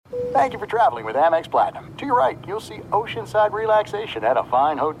Thank you for traveling with Amex Platinum. To your right, you'll see oceanside relaxation at a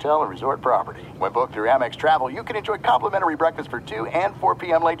fine hotel and resort property. When booked through Amex Travel, you can enjoy complimentary breakfast for 2 and 4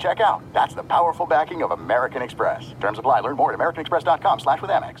 p.m. late checkout. That's the powerful backing of American Express. Terms apply. Learn more at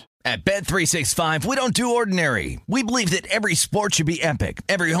americanexpress.com/withAmex. At Bet365, we don't do ordinary. We believe that every sport should be epic.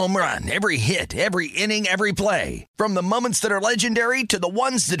 Every home run, every hit, every inning, every play. From the moments that are legendary to the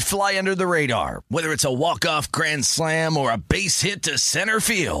ones that fly under the radar. Whether it's a walk-off grand slam or a base hit to center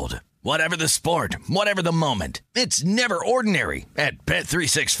field. Whatever the sport, whatever the moment. It's never ordinary at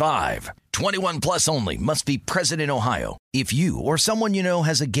Bet365. 21 plus only. Must be present in Ohio. If you or someone you know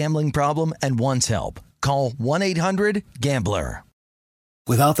has a gambling problem and wants help, call 1-800-GAMBLER.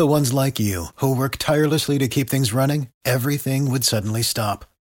 Without the ones like you, who work tirelessly to keep things running, everything would suddenly stop.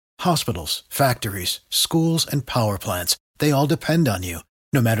 Hospitals, factories, schools, and power plants, they all depend on you.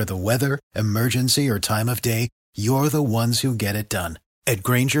 No matter the weather, emergency, or time of day, you're the ones who get it done. At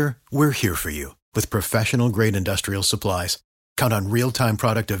Grainger, we're here for you with professional-grade industrial supplies. Count on real-time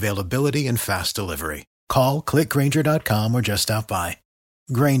product availability and fast delivery. Call, click Grainger.com, or just stop by.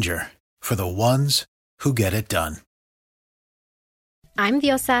 Grainger, for the ones who get it done. I'm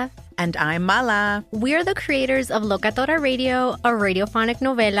Diosa. And I'm Mala. We're the creators of Locatora Radio, a radiophonic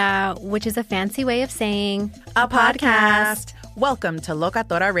novela, which is a fancy way of saying a podcast. Welcome to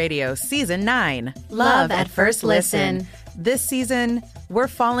Locatora Radio Season 9. Love at First Listen. This season, we're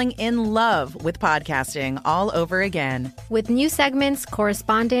falling in love with podcasting all over again. With new segments,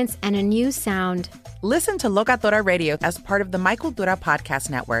 correspondence, and a new sound. Listen to Locatora Radio as part of the My Cultura Podcast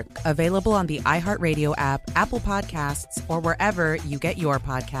Network. Available on the iHeartRadio app, Apple Podcasts, or wherever you get your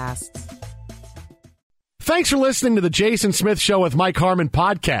podcasts. Thanks for listening to the Jason Smith Show with Mike Harmon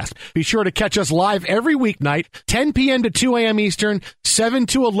podcast. Be sure to catch us live every weeknight, 10 p.m. to 2 a.m. Eastern, 7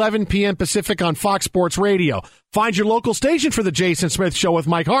 to 11 p.m. Pacific on Fox Sports Radio. Find your local station for the Jason Smith Show with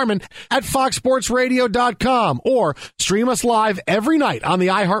Mike Harmon at foxsportsradio.com or stream us live every night on the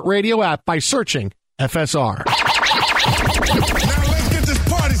iHeartRadio app by searching FSR. Now let's get this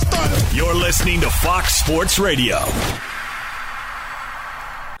party started. You're listening to Fox Sports Radio.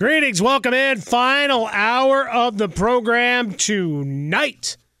 Greetings, welcome in. Final hour of the program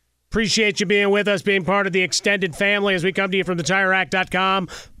tonight. Appreciate you being with us, being part of the extended family as we come to you from the TireRack.com,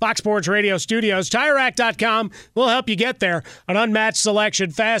 Fox Sports Radio studios. TireRack.com will help you get there. An unmatched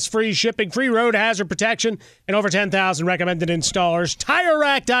selection, fast, free shipping, free road hazard protection, and over 10,000 recommended installers.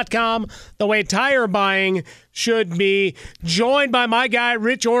 TireRack.com, the way tire buying should be. Joined by my guy,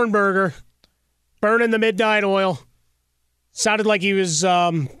 Rich Ohrnberger, burning the midnight oil. Sounded like he was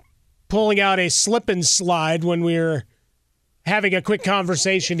pulling out a slip and slide when we were having a quick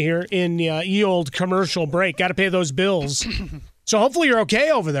conversation here in the old commercial break. Got to pay those bills. So hopefully you're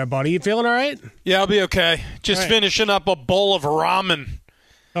okay over there, buddy. You feeling all right? Yeah, I'll be okay. Just finishing up a bowl of ramen.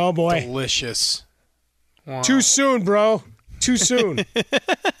 Oh, boy. Delicious. Wow. Too soon, bro. Too soon.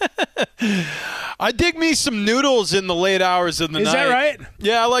 I dig me some noodles in the late hours of the night. Is that right?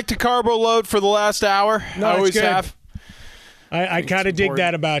 Yeah, I like to carbo load for the last hour. No, I always good. have. I kind of dig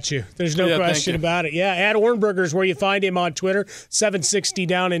that about you. There's no question about it. Yeah, at Ohrnberger is where you find him on Twitter. 760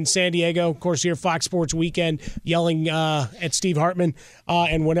 down in San Diego. Of course, here, Fox Sports Weekend, yelling at Steve Hartman.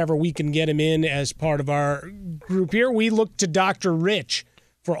 And whenever we can get him in as part of our group here, we look to Dr. Rich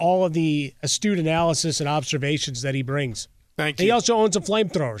for all of the astute analysis and observations that he brings. Thank you. He also owns a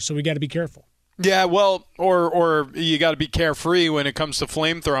flamethrower, so we got to be careful. Yeah, well, or you got to be carefree when it comes to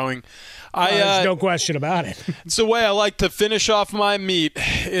flamethrowing. There's no question about it. It's the way I like to finish off my meat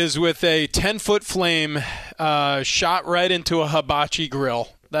is with a 10-foot flame shot right into a hibachi grill.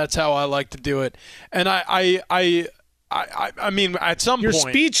 That's how I like to do it. And I mean, at some point... You're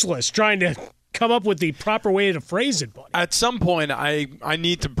speechless trying to come up with the proper way to phrase it, buddy. At some point, I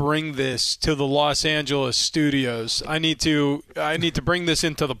need to bring this to the Los Angeles studios. I need to bring this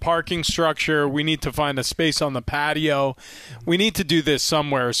into the parking structure. We need to find a space on the patio. We need to do this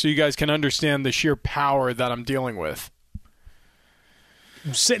somewhere so you guys can understand the sheer power that I'm dealing with.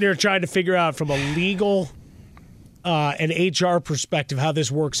 I'm sitting here trying to figure out from a legal and HR perspective how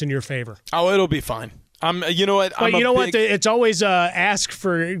this works in your favor. Oh, it'll be fine. You know what? It's always ask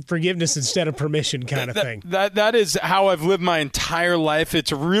for forgiveness instead of permission kind of thing. That is how I've lived my entire life.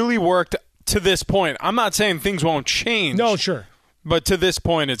 It's really worked to this point. I'm not saying things won't change. No, sure. But to this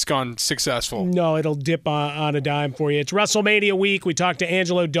point, it's gone successful. No, it'll dip on a dime for you. It's WrestleMania week. We talked to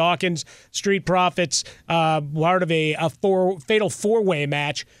Angelo Dawkins, Street Profits, part of a fatal four-way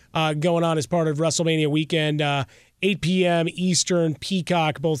match going on as part of WrestleMania weekend. 8 p.m. Eastern,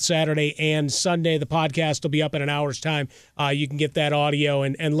 Peacock, both Saturday and Sunday. The podcast will be up in an hour's time. You can get that audio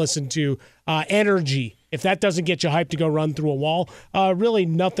and listen to Energy if that doesn't get you hyped to go run through a wall, really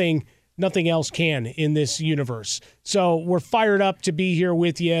nothing else can in this universe. So we're fired up to be here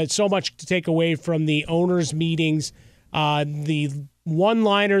with you. So much to take away from the owners' meetings. The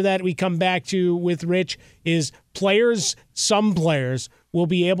one-liner that we come back to with Rich is some players will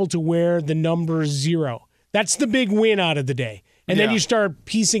be able to wear the number 0. That's the big win out of the day. And then you start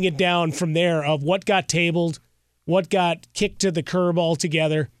piecing it down from there of what got tabled, what got kicked to the curb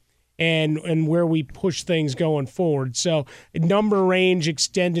altogether, and where we push things going forward. So number range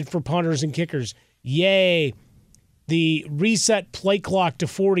extended for punters and kickers. Yay. The reset play clock to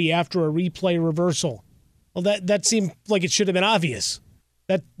 40 after a replay reversal. Well, that seemed like it should have been obvious.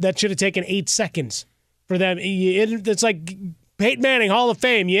 That should have taken 8 seconds for them. It's like Peyton Manning, Hall of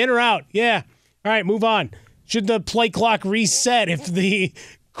Fame. You in or out? Yeah. All right, move on. Should the play clock reset if the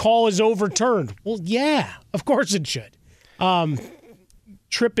call is overturned? Well, yeah, of course it should.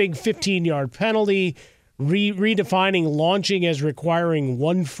 Tripping 15-yard penalty, redefining launching as requiring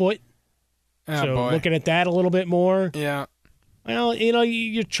 1 foot. Looking at that a little bit more. Yeah. Well,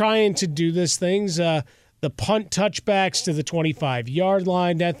 you're trying to do these things. The punt touchbacks to the 25-yard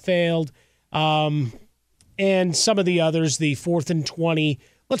line, that failed. And some of the others, the 4th and 20.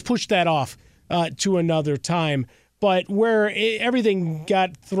 Let's push that off to another time. But where everything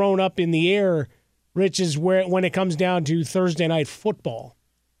got thrown up in the air, Rich, is when it comes down to Thursday night football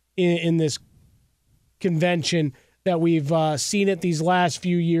in this convention that we've seen it these last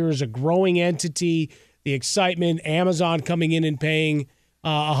few years, a growing entity, the excitement, Amazon coming in and paying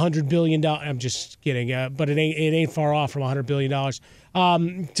 $100 billion. I'm just kidding, but it ain't far off from $100 billion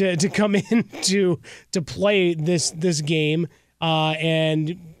to come in to play this game.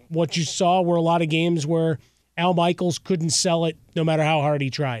 And what you saw were a lot of games where Al Michaels couldn't sell it no matter how hard he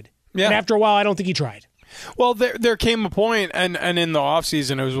tried. Yeah. And after a while, I don't think he tried. Well, there came a point, and in the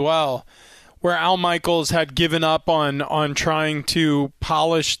offseason as well, where Al Michaels had given up on trying to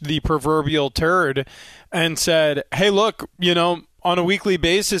polish the proverbial turd and said, hey, look, on a weekly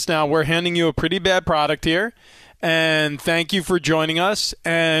basis now, we're handing you a pretty bad product here, and thank you for joining us,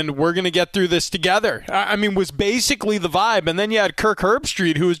 and we're going to get through this together. I mean, was basically the vibe. And then you had Kirk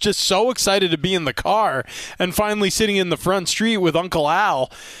Herbstreit, who was just so excited to be in the car and finally sitting in the front street with Uncle Al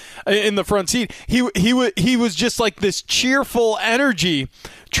in the front seat. He was just like this cheerful energy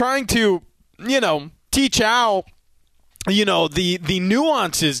trying to, teach Al, the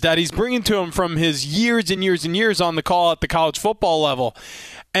nuances that he's bringing to him from his years and years and years on the call at the college football level.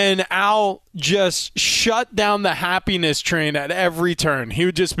 And Al just shut down the happiness train at every turn. He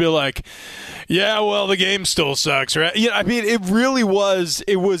would just be like, yeah, well, the game still sucks, right? I mean, it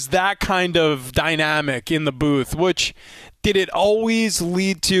was that kind of dynamic in the booth, which did it always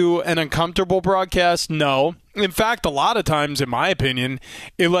lead to an uncomfortable broadcast? No. In fact, a lot of times, in my opinion,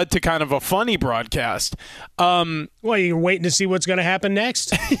 it led to kind of a funny broadcast. Well, you're waiting to see what's going to happen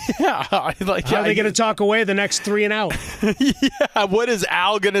next? Yeah. How are they going to talk away the next 3 and out? Yeah, what is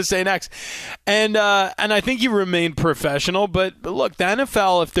Al going to say next? And I think he remained professional. But look, the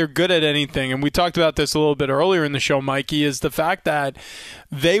NFL, if they're good at anything, and we talked about this a little bit earlier in the show, Mikey, is the fact that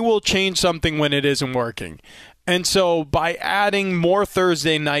they will change something when it isn't working. And so by adding more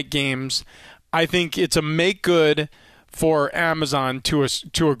Thursday night games, I think it's a make good for Amazon to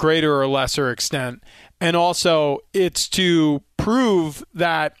a greater or lesser extent. And also it's to prove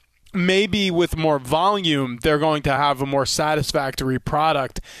that maybe with more volume, they're going to have a more satisfactory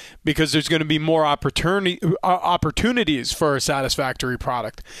product because there's going to be more opportunities for a satisfactory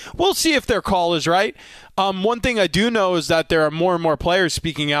product. We'll see if their call is right. One thing I do know is that there are more and more players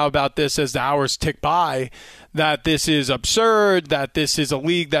speaking out about this as the hours tick by, that this is absurd, that this is a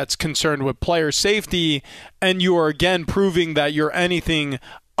league that's concerned with player safety, and you are again proving that you're anything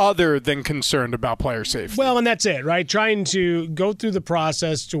other than concerned about player safety. Well, and that's it, right? Trying to go through the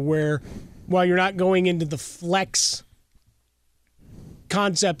process to where, while you're not going into the flex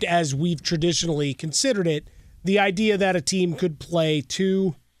concept as we've traditionally considered it, the idea that a team could play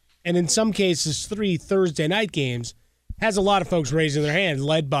 2, and in some cases 3 Thursday night games has a lot of folks raising their hand,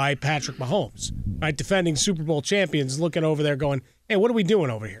 led by Patrick Mahomes, right? Defending Super Bowl champions, looking over there going, hey, what are we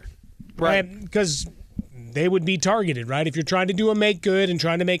doing over here? Right. Because they would be targeted, right? If you're trying to do a make good and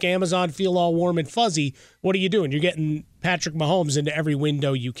trying to make Amazon feel all warm and fuzzy, what are you doing? You're getting Patrick Mahomes into every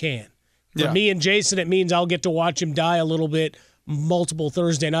window you can. For me and Jason, it means I'll get to watch him die a little bit multiple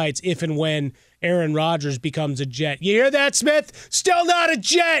Thursday nights if and when Aaron Rodgers becomes a Jet. You hear that, Smith? Still not a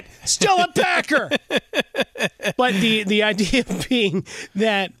Jet. Still a Packer. But the idea being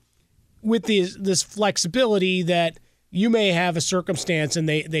that with this flexibility that you may have a circumstance, and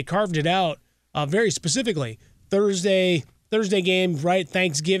they carved it out very specifically. Thursday game, right?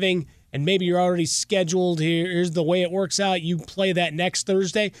 Thanksgiving, and maybe you're already scheduled, here's the way it works out, you play that next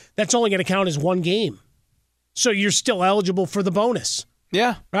Thursday, that's only going to count as one game. So you're still eligible for the bonus.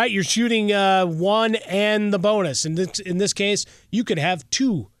 Yeah. Right? You're shooting one and the bonus. In this case, you could have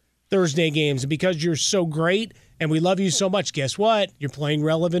 2 Thursday games. And because you're so great and we love you so much, guess what? You're playing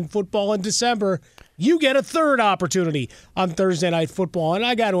relevant football in December. You get a third opportunity on Thursday Night Football. And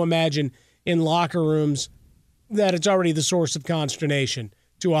I got to imagine in locker rooms that it's already the source of consternation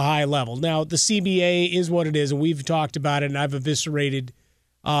to a high level. Now, the CBA is what it is, and we've talked about it, and I've eviscerated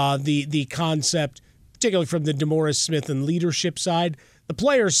the concept, particularly from the DeMaurice Smith and leadership side. The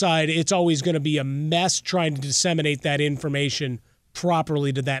player side, it's always going to be a mess trying to disseminate that information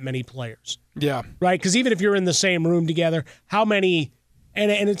properly to that many players. Yeah. Right? Because even if you're in the same room together, how many,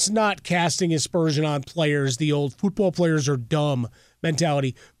 and it's not casting aspersion on players, the old football players are dumb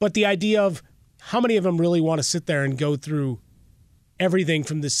mentality, but the idea of how many of them really want to sit there and go through everything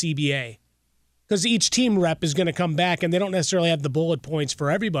from the CBA? Because each team rep is going to come back and they don't necessarily have the bullet points for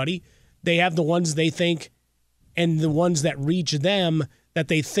everybody. They have the ones they think and the ones that reach them that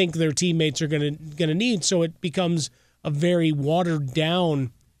they think their teammates are going to need. So it becomes a very watered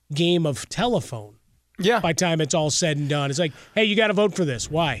down game of telephone. Yeah. By the time it's all said and done. It's like, hey, you got to vote for this.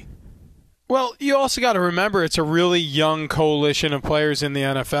 Why? Well, you also got to remember it's a really young coalition of players in the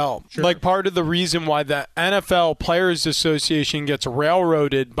NFL. Sure. Like part of the reason why the NFL Players Association gets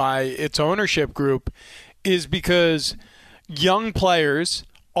railroaded by its ownership group is because young players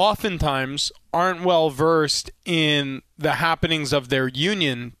oftentimes aren't well versed in the happenings of their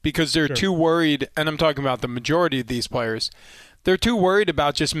union because they're too worried, and I'm talking about the majority of these players, they're too worried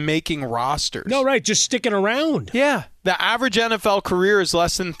about just making rosters. No, right, just sticking around. Yeah. The average NFL career is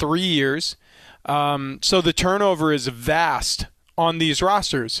less than 3 years, so the turnover is vast on these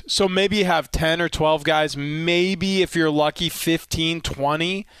rosters. So maybe you have 10 or 12 guys, maybe if you're lucky 15,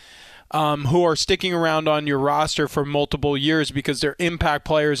 20, who are sticking around on your roster for multiple years because they're impact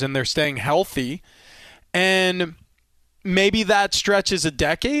players and they're staying healthy. And maybe that stretches a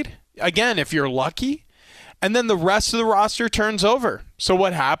decade, again, if you're lucky. And then the rest of the roster turns over. So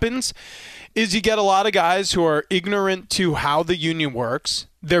what happens is you get a lot of guys who are ignorant to how the union works.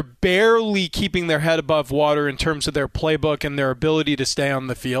 They're barely keeping their head above water in terms of their playbook and their ability to stay on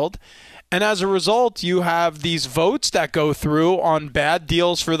the field. And as a result, you have these votes that go through on bad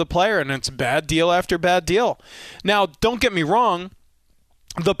deals for the player, and it's bad deal after bad deal. Now, don't get me wrong.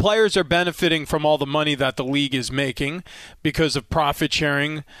 The players are benefiting from all the money that the league is making because of profit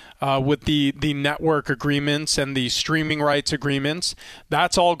sharing with the network agreements and the streaming rights agreements.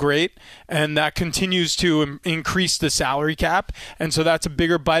 That's all great, and that continues to increase the salary cap, and so that's a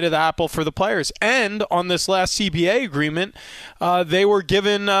bigger bite of the apple for the players. And on this last CBA agreement, they were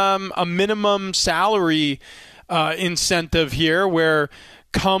given a minimum salary incentive here where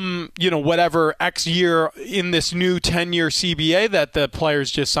come, whatever X year in this new 10-year CBA that the players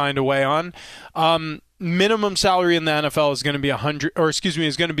just signed away on, minimum salary in the NFL is going to be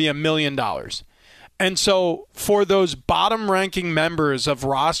 $1 million. And so for those bottom-ranking members of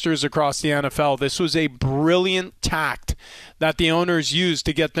rosters across the NFL, this was a brilliant tact that the owners used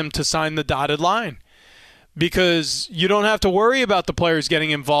to get them to sign the dotted line. Because you don't have to worry about the players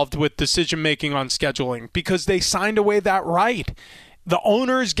getting involved with decision-making on scheduling because they signed away that right. The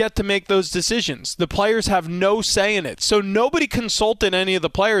owners get to make those decisions. The players have no say in it. So nobody consulted any of the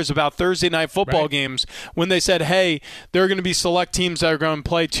players about Thursday night football games when they said, hey, there are going to be select teams that are going to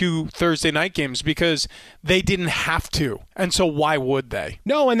play 2 Thursday night games because they didn't have to. And so why would they?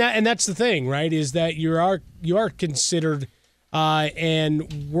 No, and that's the thing, right, is that you are considered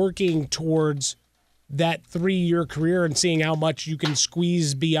and working towards that 3-year career and seeing how much you can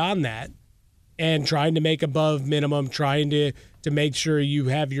squeeze beyond that and trying to make above minimum, trying to make sure you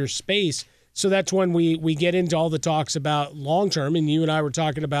have your space. So that's when we get into all the talks about long-term, and you and I were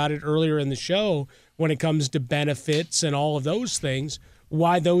talking about it earlier in the show when it comes to benefits and all of those things,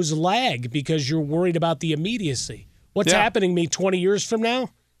 why those lag, because you're worried about the immediacy. What's happening to me 20 years from now?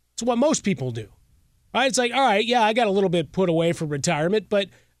 It's what most people do. Right? It's like, all right, yeah, I got a little bit put away for retirement, but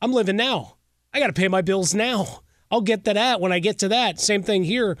I'm living now. I got to pay my bills now. I'll get to that when I get to that. Same thing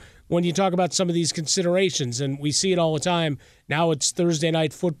here when you talk about some of these considerations, and we see it all the time. Now it's Thursday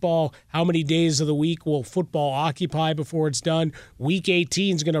night football. How many days of the week will football occupy before it's done? Week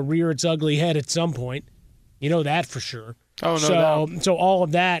 18 is going to rear its ugly head at some point. You know that for sure. Oh, no doubt. So all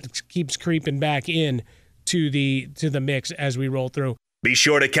of that keeps creeping back in to the mix as we roll through. Be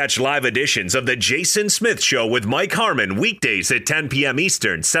sure to catch live editions of The Jason Smith Show with Mike Harmon weekdays at 10 p.m.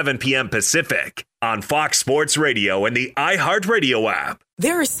 Eastern, 7 p.m. Pacific on Fox Sports Radio and the iHeartRadio app.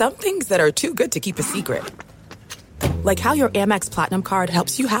 There are some things that are too good to keep a secret. Like how your Amex Platinum card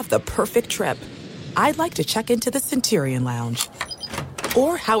helps you have the perfect trip. I'd like to check into the Centurion Lounge.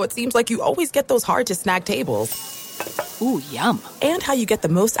 Or how it seems like you always get those hard-to-snag tables. Ooh, yum. And how you get the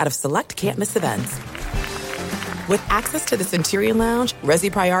most out of select can't-miss events. With access to the Centurion Lounge,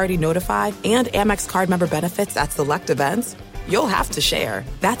 Resi Priority Notified, and Amex card member benefits at select events, you'll have to share.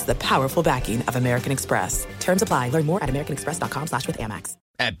 That's the powerful backing of American Express. Terms apply. Learn more at americanexpress.com/withAmex.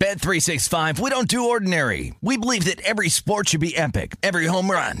 At Bet365, we don't do ordinary. We believe that every sport should be epic. Every home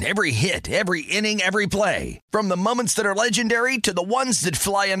run, every hit, every inning, every play. From the moments that are legendary to the ones that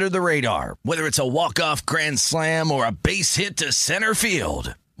fly under the radar. Whether it's a walk-off grand slam or a base hit to center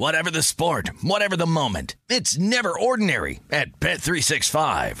field. Whatever the sport, whatever the moment, it's never ordinary at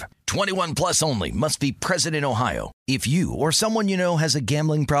Bet365. 21 plus only. Must be present in Ohio. If you or someone you know has a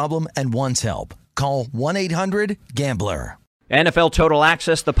gambling problem and wants help, call 1-800-GAMBLER. NFL Total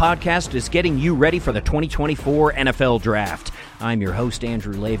Access, the podcast, is getting you ready for the 2024 NFL Draft. I'm your host,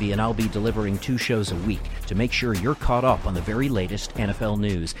 Andrew Levy, and I'll be delivering 2 shows a week to make sure you're caught up on the very latest NFL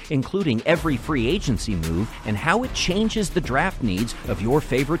news, including every free agency move and how it changes the draft needs of your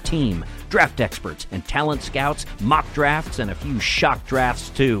favorite team. Draft experts and talent scouts, mock drafts, and a few shock drafts,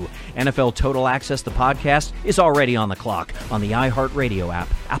 too. NFL Total Access, the podcast, is already on the clock on the iHeartRadio app,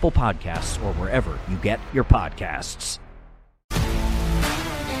 Apple Podcasts, or wherever you get your podcasts.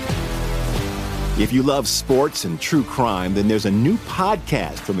 If you love sports and true crime, then there's a new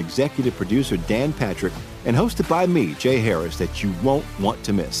podcast from executive producer Dan Patrick and hosted by me, Jay Harris, that you won't want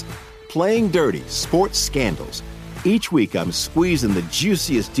to miss. Playing Dirty: Sports Scandals. Each week, I'm squeezing the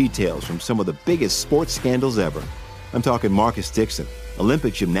juiciest details from some of the biggest sports scandals ever. I'm talking Marcus Dixon,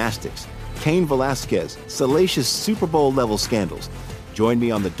 Olympic gymnastics, Cain Velasquez, salacious Super Bowl-level scandals. Join me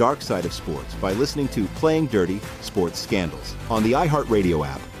on the dark side of sports by listening to Playing Dirty: Sports Scandals on the iHeartRadio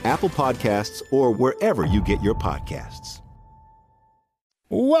app, Apple Podcasts, or wherever you get your podcasts.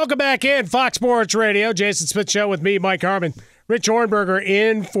 Welcome back in Fox Sports Radio. Jason Smith Show with me, Mike Harmon. Rich Hornberger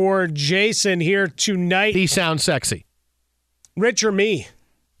in for Jason here tonight. He sounds sexy. Rich or me?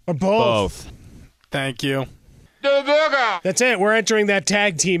 Or both? Both. Thank you. That's it. We're entering that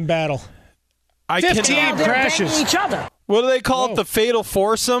tag team battle. 15 crashes. Each other. What do they call it? The fatal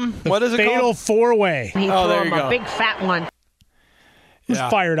foursome? What is it Fatal called? four-way. Oh, there you go. A big fat one. Who's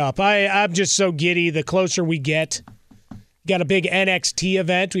fired up? I'm just so giddy the closer we get. Got a big NXT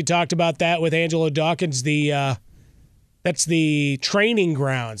event. We talked about that with Angelo Dawkins. That's the training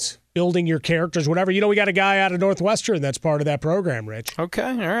grounds, building your characters, whatever. You know, we got a guy out of Northwestern that's part of that program, Rich. Okay,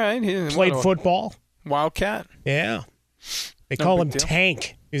 all right. Played football. Wildcat. Yeah. They call him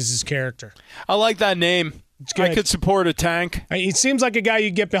Tank is his character. I like that name. I could support a Tank. He seems like a guy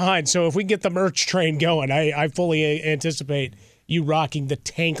you'd get behind. So if we get the merch train going, I fully anticipate you rocking the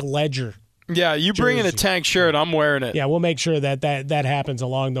Tank Ledger. Yeah, you bring in a Tank shirt, I'm wearing it. Yeah, we'll make sure that happens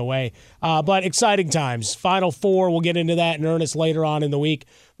along the way. But exciting times. Final Four, we'll get into that in earnest later on in the week.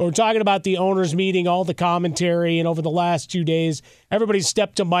 But we're talking about the owners meeting, all the commentary, and over the last 2 days, everybody's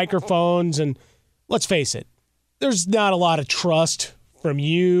stepped to microphones, and let's face it, there's not a lot of trust from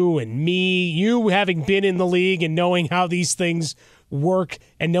you and me, you having been in the league and knowing how these things work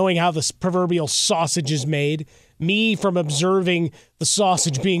and knowing how the proverbial sausage is made. Me from observing the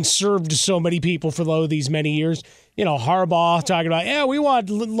sausage being served to so many people for these many years. You know, Harbaugh talking about, we want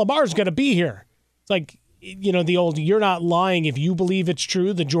Lamar's going to be here. It's like, you know, the old, you're not lying if you believe it's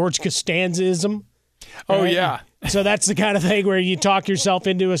true, the George Costanza-ism. Oh, right? yeah. So that's the kind of thing where you talk yourself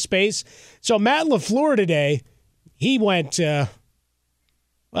into a space. So Matt LaFleur today, he went into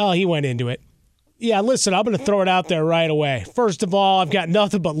it. Yeah, listen, I'm going to throw it out there right away. First of all, I've got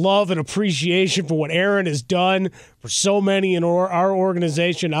nothing but love and appreciation for what Aaron has done for so many in our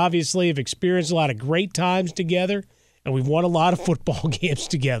organization. Obviously, have experienced a lot of great times together, and we've won a lot of football games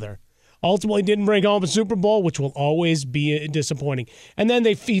together. Ultimately, didn't bring home a Super Bowl, which will always be disappointing. And then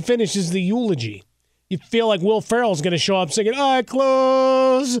he finishes the eulogy. You feel like Will Ferrell's going to show up singing, "I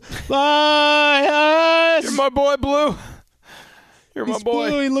close my eyes." You're my boy, Blue. You're my boy.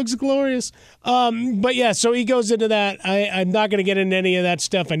 Blue. He looks glorious. But yeah, so he goes into that. I'm not going to get into any of that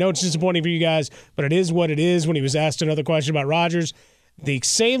stuff. I know it's disappointing for you guys, but it is what it is. When he was asked another question about Rodgers, the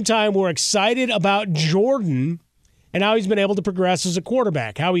same time we're excited about Jordan and how he's been able to progress as a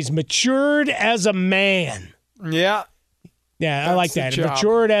quarterback, how he's matured as a man. Yeah. Yeah, I like that.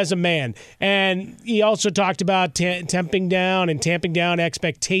 Matured as a man. And he also talked about tamping down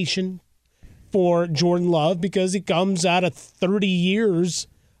expectation for Jordan Love because he comes out of 30 years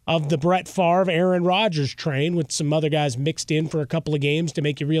of the Brett Favre, Aaron Rodgers train with some other guys mixed in for a couple of games to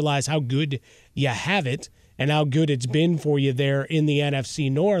make you realize how good you have it and how good it's been for you there in the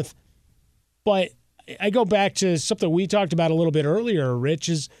NFC North. But I go back to something we talked about a little bit earlier, Rich,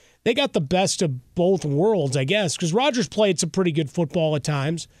 is they got the best of both worlds, I guess, because Rodgers played some pretty good football at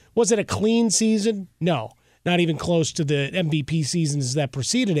times. Was it a clean season? No, not even close to the MVP seasons that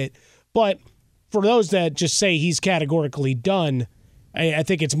preceded it. But for those that just say he's categorically done, I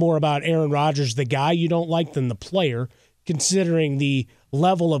think it's more about Aaron Rodgers, the guy you don't like, than the player, considering the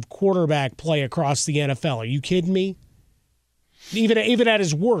level of quarterback play across the NFL. Are you kidding me? Even at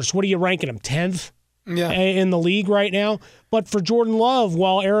his worst, what are you ranking him, 10th in the league right now? But for Jordan Love,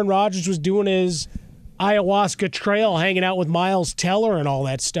 while Aaron Rodgers was doing his ayahuasca trail, hanging out with Miles Teller and all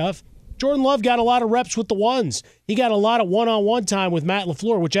that stuff, Jordan Love got a lot of reps with the ones. He got a lot of one-on-one time with Matt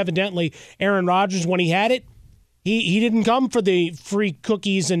LaFleur, which evidently Aaron Rodgers, when he had it, he didn't come for the free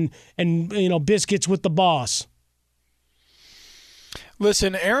cookies and biscuits with the boss.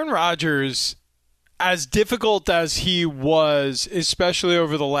 Listen, Aaron Rodgers, as difficult as he was, especially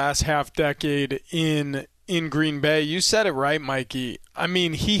over the last half decade in Green Bay, you said it right, Mikey. I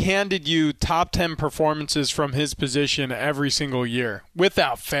mean, he handed you top 10 performances from his position every single year,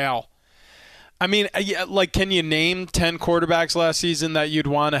 without fail. I mean, like, can you name 10 quarterbacks last season that you'd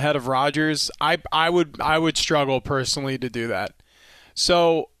want ahead of Rodgers? I would struggle personally to do that.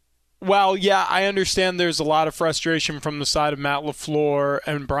 So, well, yeah, I understand there's a lot of frustration from the side of Matt LaFleur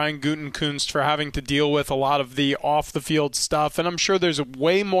and Brian Gutekunst for having to deal with a lot of the off-the-field stuff, and I'm sure there's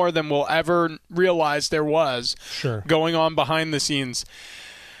way more than we'll ever realize there was going on behind the scenes.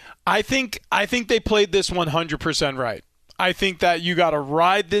 I think they played this 100% right. I think that you got to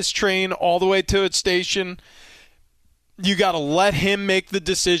ride this train all the way to its station. You got to let him make the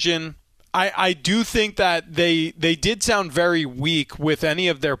decision. I do think that they did sound very weak with any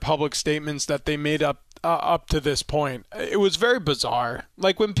of their public statements that they made up to this point. It was very bizarre.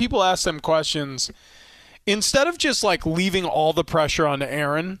 Like, when people ask them questions, instead of just like leaving all the pressure on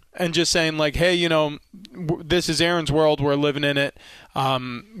Aaron and just saying like, hey, this is Aaron's world, we're living in it.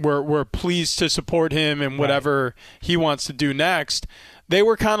 We're pleased to support him and whatever he wants to do next. They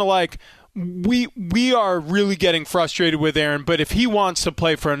were kind of like, we are really getting frustrated with Aaron, but if he wants to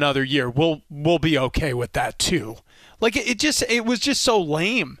play for another year, we'll be okay with that too. Like, it was just so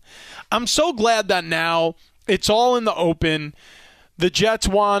lame. I'm so glad that now it's all in the open. The Jets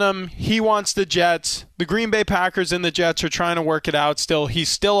want him. He wants the Jets. The Green Bay Packers and the Jets are trying to work it out still. He's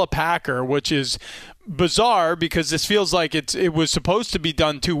still a Packer, which is bizarre because this feels like it was supposed to be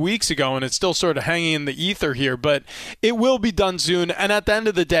done 2 weeks ago, and it's still sort of hanging in the ether here, but it will be done soon. And at the end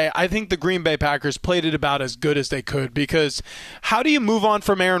of the day, I think the Green Bay Packers played it about as good as they could, because how do you move on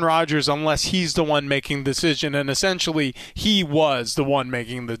from Aaron Rodgers unless he's the one making the decision? And essentially, he was the one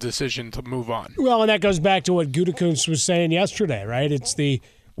making the decision to move on. Well, and that goes back to what Gutekunst was saying yesterday, right? It's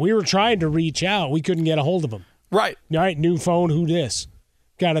we were trying to reach out. We couldn't get a hold of him. Right. All right, new phone, who dis?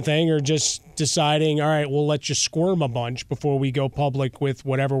 Kind of thing, or just deciding, all right, we'll let you squirm a bunch before we go public with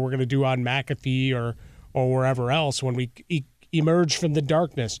whatever we're going to do on McAfee or wherever else when we emerge from the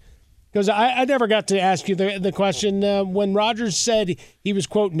darkness. Because I never got to ask you the question when Rodgers said he was,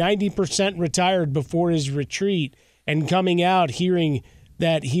 quote, 90% retired before his retreat, and coming out hearing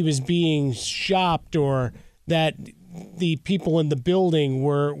that he was being shopped or that the people in the building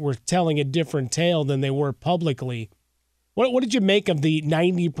were telling a different tale than they were publicly. What did you make of the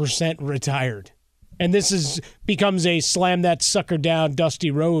 90% retired? And this becomes a slam that sucker down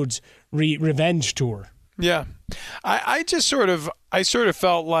Dusty Rhodes revenge tour. Yeah. I sort of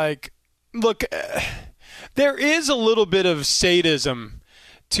felt like, look, there is a little bit of sadism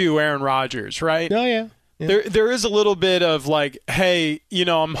to Aaron Rodgers, right? Oh, yeah. There is a little bit of like, hey,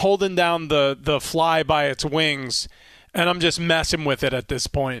 I'm holding down the fly by its wings, and I'm just messing with it at this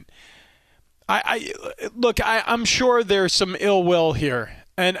point. I'm sure there's some ill will here,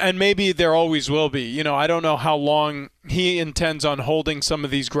 and maybe there always will be. I don't know how long he intends on holding some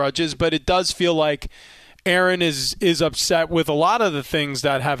of these grudges, but it does feel like Aaron is upset with a lot of the things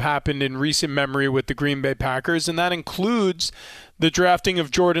that have happened in recent memory with the Green Bay Packers, and that includes the drafting of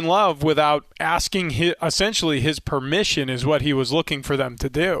Jordan Love without asking essentially his permission is what he was looking for them to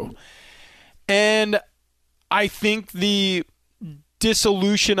do. And I think the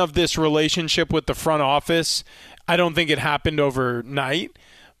dissolution of this relationship with the front office, I don't think it happened overnight,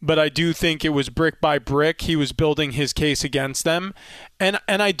 but I do think it was brick by brick. He was building his case against them. And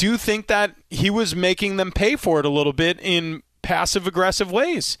I do think that he was making them pay for it a little bit in passive-aggressive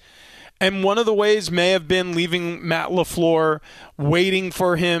ways. And one of the ways may have been leaving Matt LaFleur waiting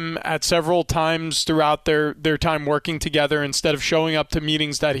for him at several times throughout their time working together instead of showing up to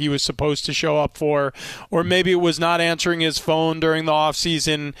meetings that he was supposed to show up for. Or maybe it was not answering his phone during the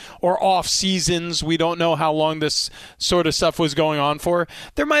offseason or off seasons. We don't know how long this sort of stuff was going on for.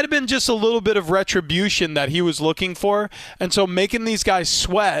 There might have been just a little bit of retribution that he was looking for. And so making these guys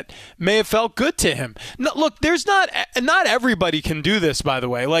sweat may have felt good to him. No, look, there's not everybody can do this, by the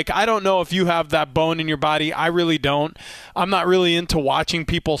way. Like, I don't know if you have that bone in your body. I really don't. I'm not really into watching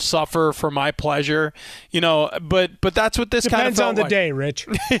people suffer for my pleasure, but that's what this kind of felt depends on the like. day, Rich.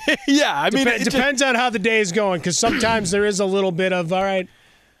 Yeah, I mean, it depends on how the day is going, because sometimes there is a little bit of, all right,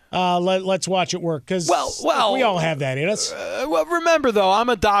 let's watch it work, because we all have that in us. Well, remember, though, I'm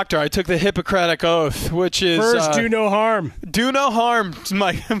a doctor. I took the Hippocratic Oath, which is... First, do no harm. Do no harm,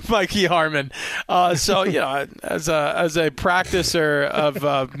 Mikey Harmon. So, as a practicer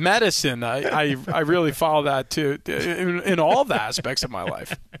of medicine, I really follow that, too, in all the aspects of my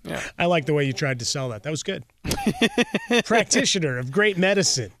life. Yeah. I like the way you tried to sell that. That was good. Practitioner of great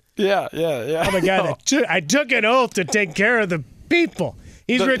medicine. Yeah. I'm a guy I took an oath to take care of the people.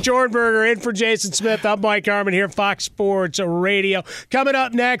 He's Rich Ohrnberger in for Jason Smith. I'm Mike Harmon here, Fox Sports Radio. Coming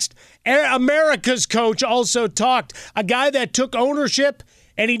up next, America's coach also talked. A guy that took ownership,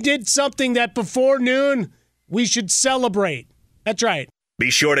 and he did something that before noon we should celebrate. That's right.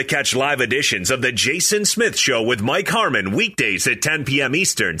 Be sure to catch live editions of The Jason Smith Show with Mike Harmon weekdays at 10 p.m.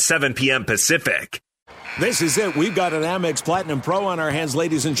 Eastern, 7 p.m. Pacific. This is it. We've got an Amex Platinum Pro on our hands,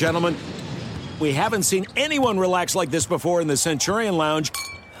 ladies and gentlemen. We haven't seen anyone relax like this before in the Centurion Lounge.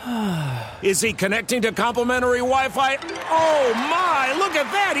 Is he connecting to complimentary Wi-Fi? Oh, my! Look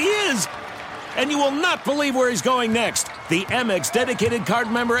at that! He is! And you will not believe where he's going next. The Amex dedicated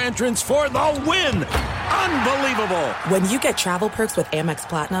card member entrance for the win! Unbelievable! When you get travel perks with Amex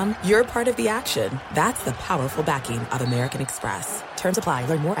Platinum, you're part of the action. That's the powerful backing of American Express. Terms apply.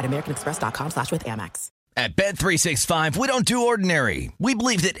 Learn more at americanexpress.com/withAmex. At Bet365, we don't do ordinary. We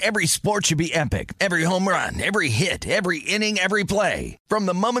believe that every sport should be epic. Every home run, every hit, every inning, every play. From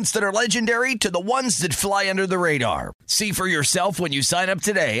the moments that are legendary to the ones that fly under the radar. See for yourself when you sign up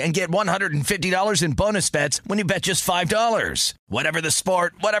today and get $150 in bonus bets when you bet just $5. Whatever the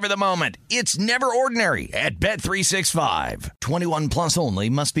sport, whatever the moment, it's never ordinary at Bet365. 21 plus only.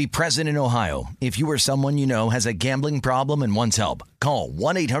 Must be present in Ohio. If you or someone you know has a gambling problem and wants help, call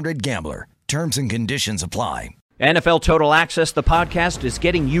 1-800-GAMBLER. Terms and conditions apply. NFL Total Access, the podcast, is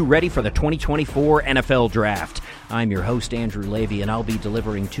getting you ready for the 2024 NFL Draft. I'm your host, Andrew Levy, and I'll be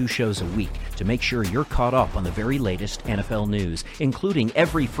delivering 2 shows a week to make sure you're caught up on the very latest NFL news, including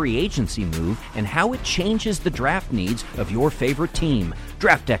every free agency move and how it changes the draft needs of your favorite team.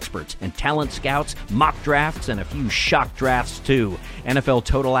 Draft experts and talent scouts, mock drafts, and a few shock drafts, too. NFL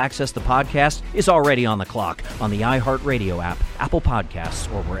Total Access, the podcast, is already on the clock on the iHeartRadio app, Apple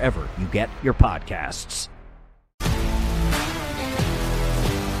Podcasts, or wherever you get your podcasts.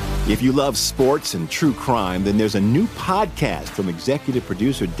 If you love sports and true crime, then there's a new podcast from executive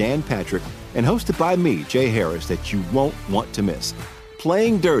producer Dan Patrick and hosted by me, Jay Harris, that you won't want to miss.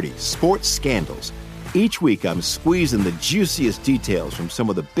 Playing Dirty: Sports Scandals. Each week, I'm squeezing the juiciest details from some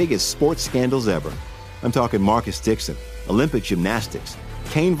of the biggest sports scandals ever. I'm talking Marcus Dixon, Olympic gymnastics,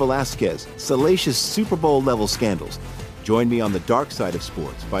 Cain Velasquez, salacious Super Bowl-level scandals. Join me on the dark side of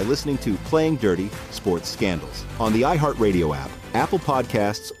sports by listening to Playing Dirty: Sports Scandals on the iHeartRadio app, Apple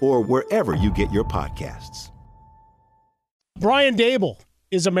Podcasts, or wherever you get your podcasts. Brian Daboll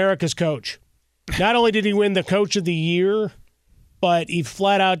is America's coach. Not only did he win the Coach of the Year, but he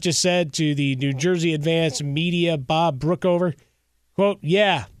flat out just said to the New Jersey Advanced Media, Bob Brookover, quote,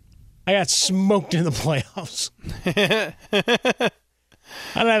 "Yeah, I got smoked in the playoffs." I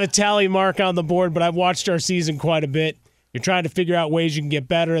don't have a tally mark on the board, but I've watched our season quite a bit. You're trying to figure out ways you can get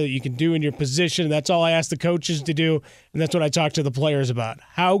better, that you can do in your position. That's all I ask the coaches to do, and that's what I talk to the players about.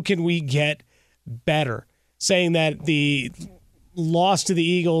 How can we get better? Saying that the loss to the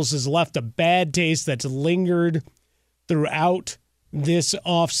Eagles has left a bad taste that's lingered throughout this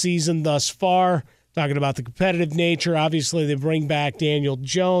offseason thus far. Talking about the competitive nature. Obviously, they bring back Daniel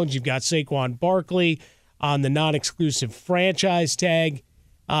Jones. You've got Saquon Barkley on the non-exclusive franchise tag.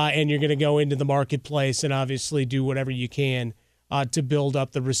 And you're going to go into the marketplace and obviously do whatever you can to build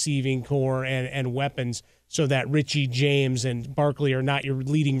up the receiving core and weapons so that Richie James and Barkley are not your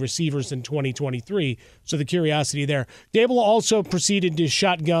leading receivers in 2023. So the curiosity there. Daboll also proceeded to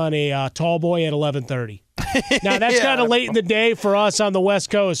shotgun a tall boy at 11:30. Now, that's kind of late in the day for us on the West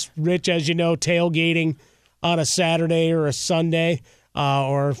Coast. Rich, as you know, tailgating on a Saturday or a Sunday,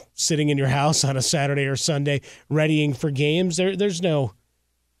 or sitting in your house on a Saturday or Sunday readying for games. There's no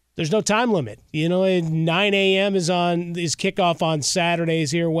There's no time limit. 9 a.m. is kickoff on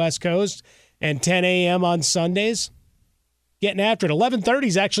Saturdays here West Coast, and 10 a.m. on Sundays. Getting after it. 11:30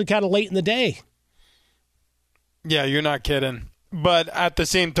 is actually kind of late in the day. Yeah, you're not kidding. But at the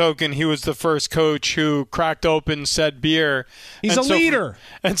same token, he was the first coach who cracked open said beer. He's a leader.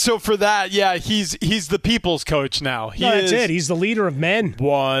 And so for that, yeah, he's the people's coach now. That's it. He's the leader of men.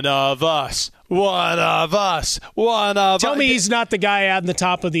 One of us. One of us. One of us. Tell me he's not the guy out on the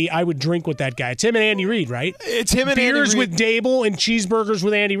top of the I would drink with that guy. It's him and Andy Reid, right? It's him and Andy Reid. Beers with Dable and cheeseburgers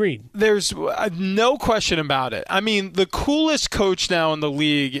with Andy Reid. There's no question about it. I mean, the coolest coach now in the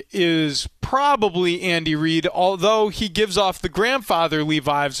league is probably Andy Reid, although he gives off the grandfatherly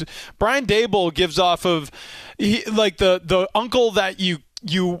vibes. Brian Dable gives off of like the uncle that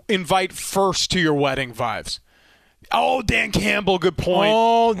you invite first to your wedding vibes. Oh, Dan Campbell, good point.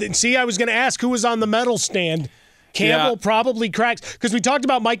 Oh, see, I was going to ask who was on the medal stand. Campbell probably cracks. Because we talked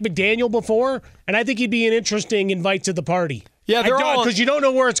about Mike McDaniel before, and I think he'd be an interesting invite to the party. Yeah, because you don't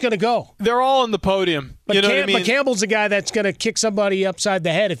know where it's going to go. They're all on the podium. But, you know what I mean? But Campbell's the guy that's going to kick somebody upside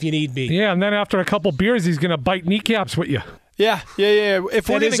the head if you need be. Yeah, and then after a couple beers, he's going to bite kneecaps with you. Yeah. If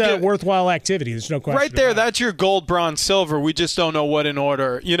that is a worthwhile activity. There's no question. Right there, that's your gold, bronze, silver. We just don't know what in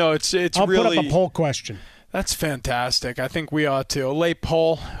order. It's I'll really. Put up a poll question. That's fantastic. I think we ought to. A late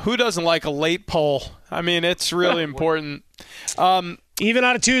poll. Who doesn't like a late poll? I mean, it's really important. Even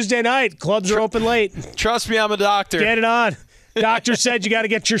on a Tuesday night, clubs are open late. Trust me, I'm a doctor. Get it on. Doctor said you got to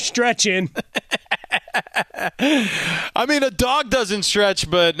get your stretch in. I mean, a dog doesn't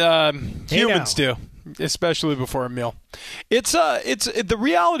stretch, but humans do, especially before a meal. It's the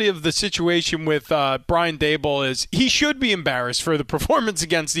reality of the situation with Brian Dable is he should be embarrassed for the performance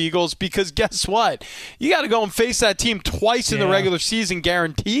against the Eagles because guess what? You got to go and face that team twice in the regular season,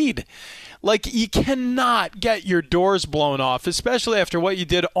 guaranteed. Like, you cannot get your doors blown off, especially after what you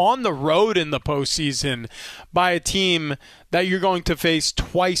did on the road in the postseason by a team that you're going to face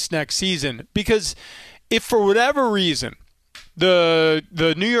twice next season. Because if for whatever reason the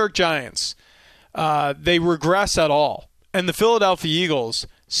New York Giants they regress at all, and the Philadelphia Eagles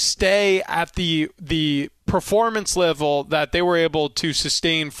stay at the performance level that they were able to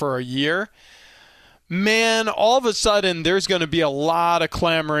sustain for a year, man, all of a sudden there's going to be a lot of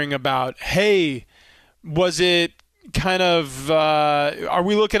clamoring about, hey, was it kind of, are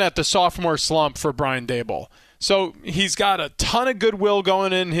we looking at the sophomore slump for Brian Dable? So he's got a ton of goodwill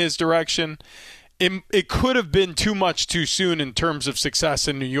going in his direction. It could have been too much too soon in terms of success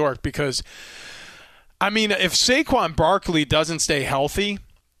in New York because, I mean, if Saquon Barkley doesn't stay healthy,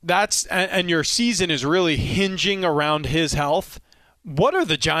 and your season is really hinging around his health, what are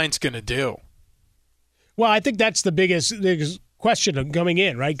the Giants going to do? Well, I think that's the biggest question of coming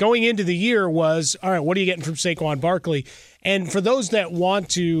in, right? Going into the year was, all right, what are you getting from Saquon Barkley? And for those that want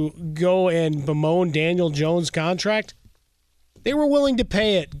to go and bemoan Daniel Jones' contract, they were willing to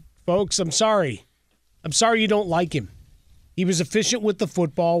pay it, folks. I'm sorry. I'm sorry you don't like him. He was efficient with the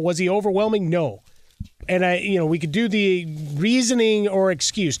football. Was he overwhelming? No. And we could do the reasoning or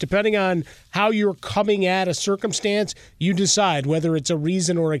excuse, depending on how you're coming at a circumstance. You decide whether it's a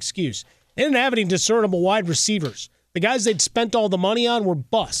reason or excuse. They didn't have any discernible wide receivers. The guys they'd spent all the money on were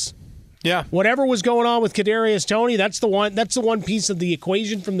busts. Yeah. Whatever was going on with Kadarius Toney, that's the one piece of the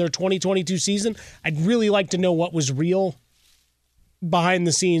equation from their 2022 season. I'd really like to know what was real behind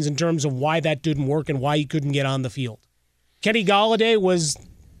the scenes in terms of why that didn't work and why he couldn't get on the field. Kenny Golladay was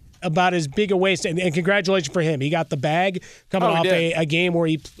about as big a waste, and congratulations for him. He got the bag coming off a game or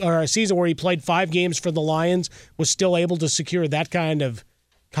a season where he played 5 games for the Lions, was still able to secure that kind of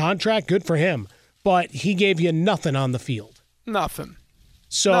contract. Good for him. But he gave you nothing on the field. Nothing.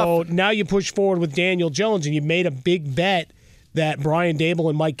 So now you push forward with Daniel Jones, and you made a big bet that Brian Dable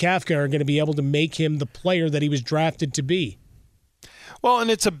and Mike Kafka are going to be able to make him the player that he was drafted to be. Well, and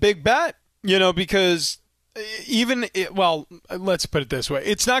it's a big bet, because let's put it this way.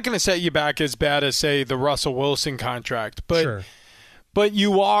 It's not going to set you back as bad as, say, the Russell Wilson contract. But, sure. But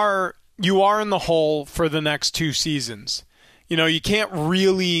you are in the hole for the next 2 seasons. You can't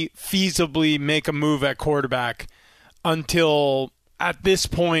really feasibly make a move at quarterback until, at this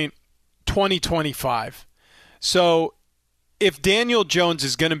point, 2025. So if Daniel Jones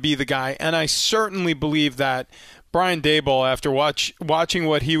is going to be the guy, and I certainly believe that Brian Dable, after watching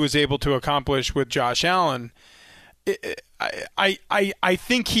what he was able to accomplish with Josh Allen, I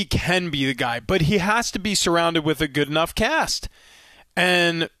think he can be the guy, but he has to be surrounded with a good enough cast.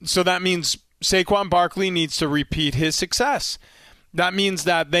 And so that means Saquon Barkley needs to repeat his success. That means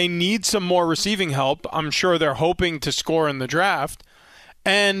that they need some more receiving help. I'm sure they're hoping to score in the draft.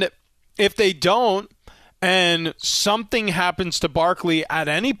 And if they don't, and something happens to Barkley at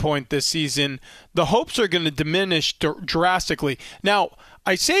any point this season, the hopes are going to diminish drastically. Now,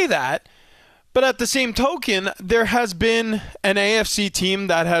 I say that, but at the same token, there has been an AFC team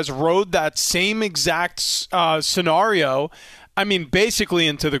that has rode that same exact scenario, basically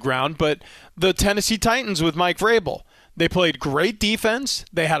into the ground, but the Tennessee Titans with Mike Vrabel. They played great defense,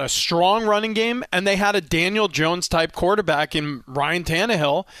 they had a strong running game, and they had a Daniel Jones-type quarterback in Ryan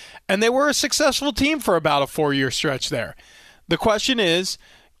Tannehill, and they were a successful team for about a 4-year stretch there. The question is,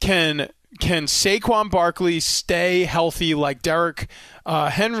 can Saquon Barkley stay healthy like Derrick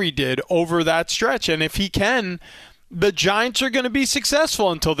Henry did over that stretch? And if he can, the Giants are going to be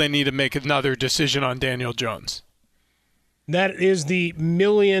successful until they need to make another decision on Daniel Jones. That is the $1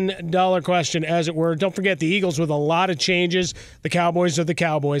 million question, as it were. Don't forget the Eagles with a lot of changes. The Cowboys are the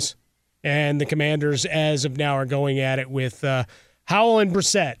Cowboys. And the Commanders, as of now, are going at it with Howell and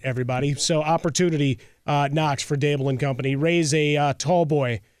Brissett, everybody. So opportunity knocks for Dable and company. Raise a tall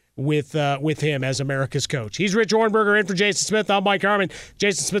boy with him as America's coach. He's Rich Ohrnberger in for Jason Smith. I'm Mike Harmon.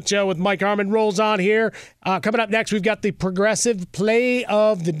 Jason Smith Show with Mike Harmon rolls on here. Coming up next, we've got the Progressive Play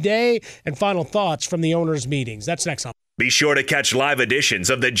of the Day and final thoughts from the owners' meetings. That's next on. Be sure to catch live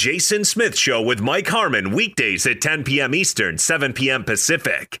editions of The Jason Smith Show with Mike Harmon weekdays at 10 p.m. Eastern, 7 p.m.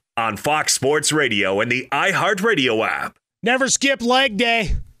 Pacific on Fox Sports Radio and the iHeartRadio app. Never skip leg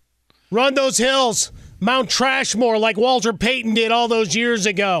day. Run those hills. Mount Trashmore like Walter Payton did all those years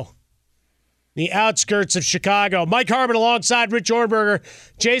ago. The outskirts of Chicago. Mike Harmon alongside Rich Ohrnberger.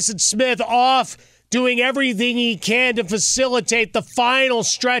 Jason Smith off doing everything he can to facilitate the final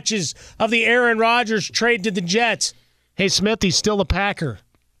stretches of the Aaron Rodgers trade to the Jets. Hey, Smith, he's still a Packer.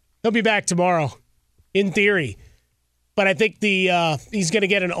 He'll be back tomorrow, in theory. But I think he's going to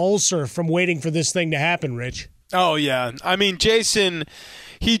get an ulcer from waiting for this thing to happen, Rich. Oh, yeah. Jason,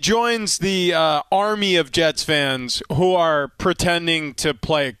 he joins the army of Jets fans who are pretending to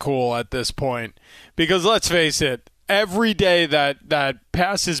play it cool at this point. Because let's face it, every day that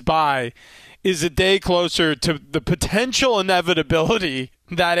passes by is a day closer to the potential inevitability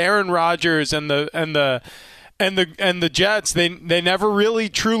that Aaron Rodgers and the Jets, they never really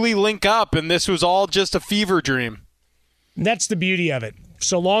truly link up, and this was all just a fever dream. That's the beauty of it.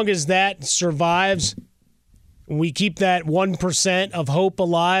 So long as that survives, we keep that 1% of hope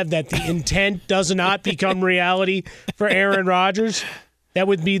alive that the intent does not become reality for Aaron Rodgers, that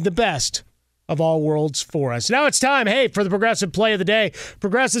would be the best of all worlds for us. Now it's time, for the Progressive Play of the Day.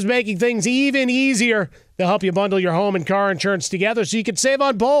 Progressive's making things even easier. They'll help you bundle your home and car insurance together so you can save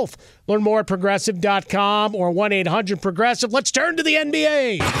on both. Learn more at Progressive.com or 1-800-PROGRESSIVE. Let's turn to the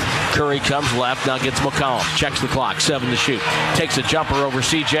NBA. Curry comes left, now gets McCollum. Checks the clock, 7 to shoot. Takes a jumper over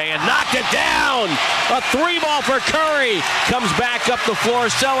CJ and knocked it down. A 3-ball for Curry. Comes back up the floor,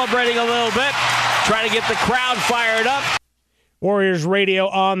 celebrating a little bit. Trying to get the crowd fired up. Warriors radio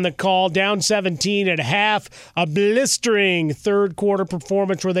on the call, down 17 at half. A blistering third-quarter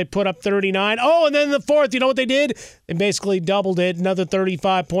performance where they put up 39. Oh, and then the fourth, you know what they did? They basically doubled it. Another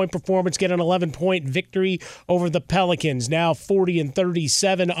 35-point performance, get an 11-point victory over the Pelicans. Now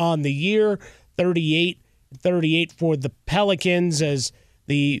 40-37 on the year, 38-38 for the Pelicans as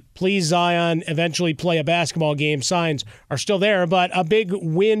the Please Zion eventually play a basketball game signs are still there. But a big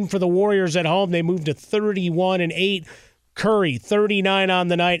win for the Warriors at home. They moved to 31-8. Curry, 39 on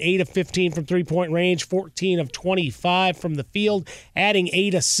the night, 8 of 15 from three-point range, 14 of 25 from the field, adding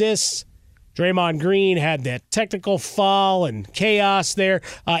 8 assists. Draymond Green had that technical foul and chaos there.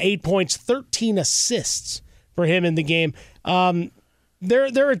 8 points, 13 assists for him in the game.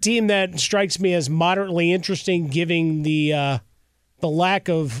 They're a team that strikes me as moderately interesting, given the lack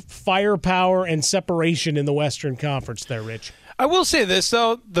of firepower and separation in the Western Conference there, Rich. I will say this,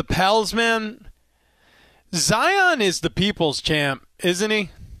 though. The Pels, man, Zion is the people's champ, isn't he?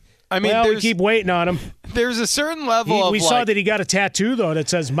 We keep waiting on him. There's a certain level we saw that he got a tattoo, though, that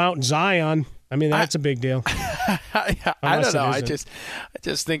says Mount Zion. That's a big deal. I don't know. I just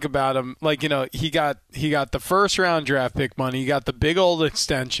think about him. He got the first round draft pick money. He got the big old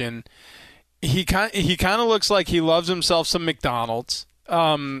extension. He kind of looks like he loves himself some McDonald's.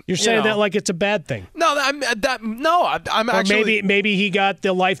 You're saying that like it's a bad thing? No, I'm actually. Maybe he got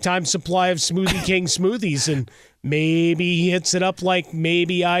the lifetime supply of Smoothie King smoothies, and maybe he hits it up like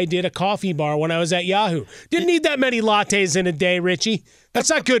maybe I did a coffee bar when I was at Yahoo. Didn't need that many lattes in a day, Richie. That's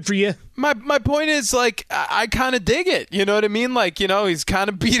not good for you. My point is, I kind of dig it. You know what I mean? He's kind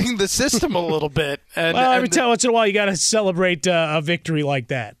of beating the system a little bit. Every once in a while, you got to celebrate a victory like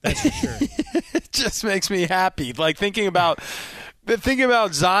that. That's for sure. It just makes me happy. Thinking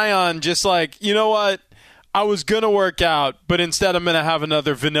about Zion, just you know what? I was going to work out, but instead I'm going to have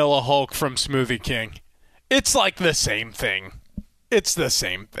another vanilla Hulk from Smoothie King. It's like the same thing. It's the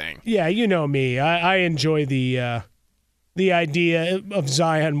same thing. Yeah, you know me. I enjoy the idea of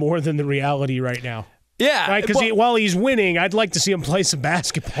Zion more than the reality right now. Yeah. Right? Because while he's winning, I'd like to see him play some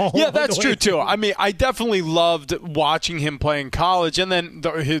basketball. Yeah, that's true, too. I mean, I definitely loved watching him play in college and then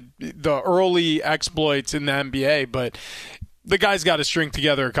the early exploits in the NBA. But the guy's got to string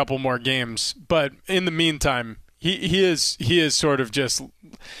together a couple more games. But in the meantime, he is sort of just...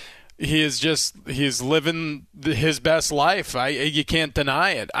 He's living his best life. You can't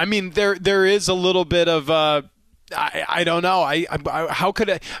deny it. I mean, there is a little bit of I don't know. How could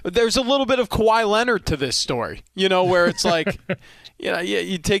I? There's a little bit of Kawhi Leonard to this story, where it's like,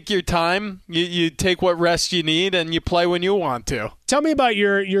 you take your time, you take what rest you need, and you play when you want to. Tell me about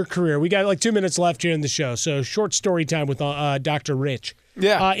your career. We got like 2 minutes left here in the show, so short story time with Dr. Rich.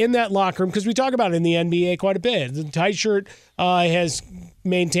 Yeah. In that locker room, because we talk about it in the NBA quite a bit. The tight shirt has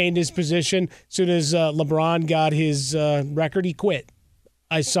maintained his position. As soon as LeBron got his record, he quit.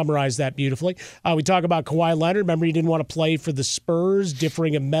 I summarized that beautifully. We talk about Kawhi Leonard. Remember, he didn't want to play for the Spurs,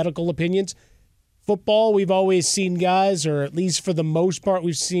 differing of medical opinions. Football, we've always seen guys, or at least for the most part,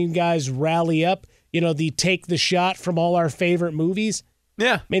 we've seen guys rally up. The take the shot from all our favorite movies.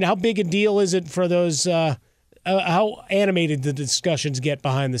 Yeah. I mean, how big a deal is it for those... how animated the discussions get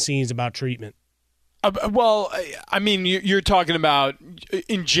behind the scenes about treatment? Well, I mean, you're talking about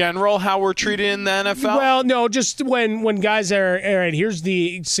in general how we're treated in the NFL? Well, no, just when guys are, all right, here's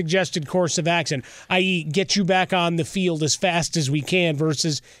the suggested course of action, i.e. get you back on the field as fast as we can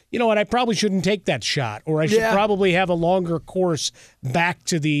versus, you know what, I probably shouldn't take that shot, or I should probably have a longer course back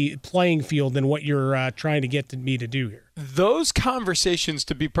to the playing field than what you're trying to get me to do here. Those conversations,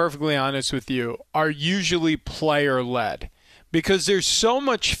 to be perfectly honest with you, are usually player-led. Because there's so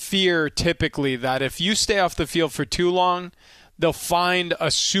much fear typically that if you stay off the field for too long, they'll find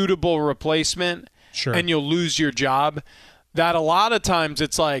a suitable replacement and you'll lose your job. That a lot of times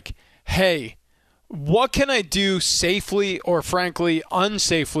it's like, hey, what can I do safely or frankly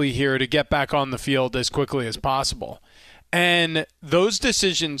unsafely here to get back on the field as quickly as possible? And those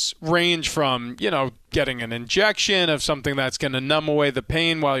decisions range from, getting an injection of something that's going to numb away the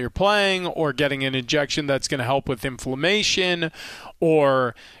pain while you're playing, or getting an injection that's going to help with inflammation,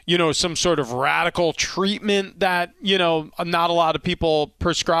 or, some sort of radical treatment that, not a lot of people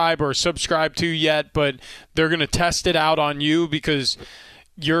prescribe or subscribe to yet, but they're going to test it out on you because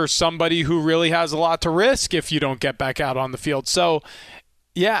you're somebody who really has a lot to risk if you don't get back out on the field. So,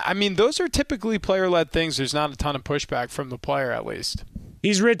 yeah, I mean, those are typically player-led things. There's not a ton of pushback from the player, at least.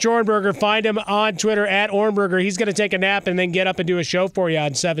 He's Rich Ohrnberger. Find him on Twitter at Ohrnberger. He's going to take a nap and then get up and do a show for you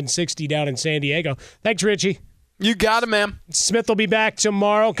on 760 down in San Diego. Thanks, Richie. You got it, man. Smith will be back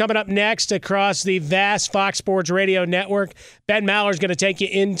tomorrow. Coming up next across the vast Fox Sports Radio network, Ben Maller's going to take you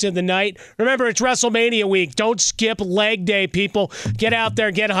into the night. Remember, it's WrestleMania week. Don't skip leg day, people. Get out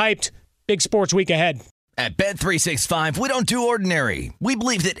there, get hyped. Big sports week ahead. At Bet365, we don't do ordinary. We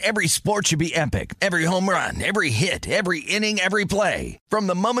believe that every sport should be epic. Every home run, every hit, every inning, every play. From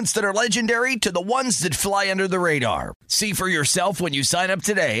the moments that are legendary to the ones that fly under the radar. See for yourself when you sign up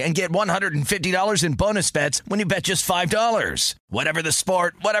today and get $150 in bonus bets when you bet just $5. Whatever the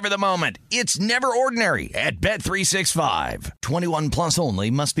sport, whatever the moment, it's never ordinary at Bet365. 21 plus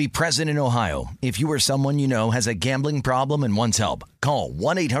only. Must be present in Ohio. If you or someone you know has a gambling problem and wants help, call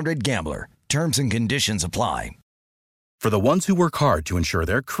 1-800-GAMBLER. Terms and conditions apply. For the ones who work hard to ensure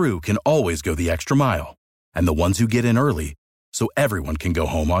their crew can always go the extra mile, and the ones who get in early so everyone can go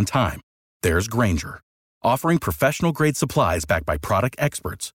home on time, there's Grainger, offering professional-grade supplies backed by product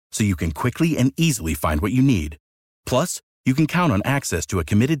experts so you can quickly and easily find what you need. Plus, you can count on access to a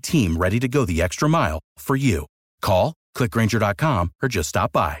committed team ready to go the extra mile for you. Call, click Grainger.com, or just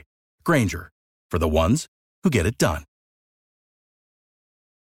stop by. Grainger, for the ones who get it done.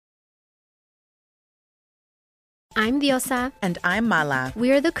 I'm Diosa. And I'm Mala.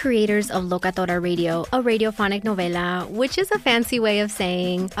 We are the creators of Locatora Radio, a radiophonic novela, which is a fancy way of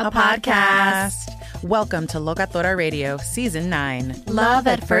saying a podcast. Welcome to Locatora Radio, Season 9. Love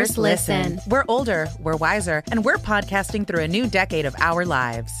at first listen. We're older, we're wiser, and we're podcasting through a new decade of our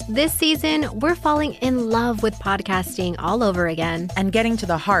lives. This season, we're falling in love with podcasting all over again. And getting to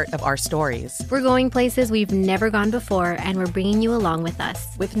the heart of our stories. We're going places we've never gone before, and we're bringing you along with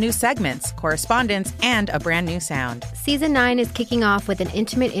us. With new segments, correspondence, and a brand new sound. Season 9 is kicking off with an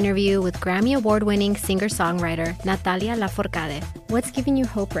intimate interview with Grammy Award-winning singer-songwriter Natalia Lafourcade. What's giving you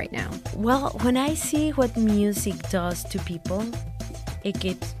hope right now? Well, when I see what music does to people, it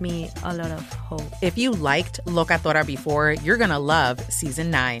gives me a lot of hope. If you liked Locatora before, you're going to love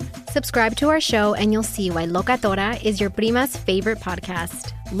Season 9. Subscribe to our show and you'll see why Locatora is your prima's favorite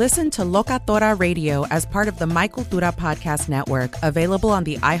podcast. Listen to Locatora Radio as part of the My Cultura Podcast Network, available on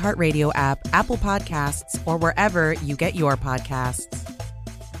the iHeartRadio app, Apple Podcasts, or wherever you get your podcasts.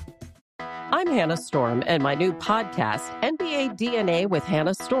 I'm Hannah Storm, and my new podcast, NBA DNA with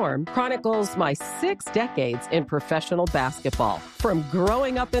Hannah Storm, chronicles my 6 decades in professional basketball. From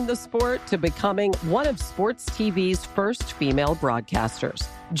growing up in the sport to becoming one of sports TV's first female broadcasters.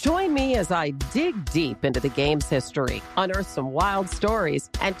 Join me as I dig deep into the game's history, unearth some wild stories,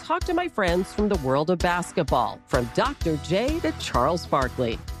 and talk to my friends from the world of basketball, from Dr. J to Charles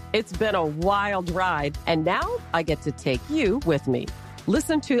Barkley. It's been a wild ride, and now I get to take you with me.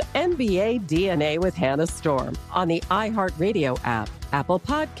 Listen to NBA DNA with Hannah Storm on the iHeartRadio app, Apple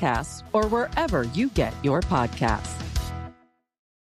Podcasts, or wherever you get your podcasts.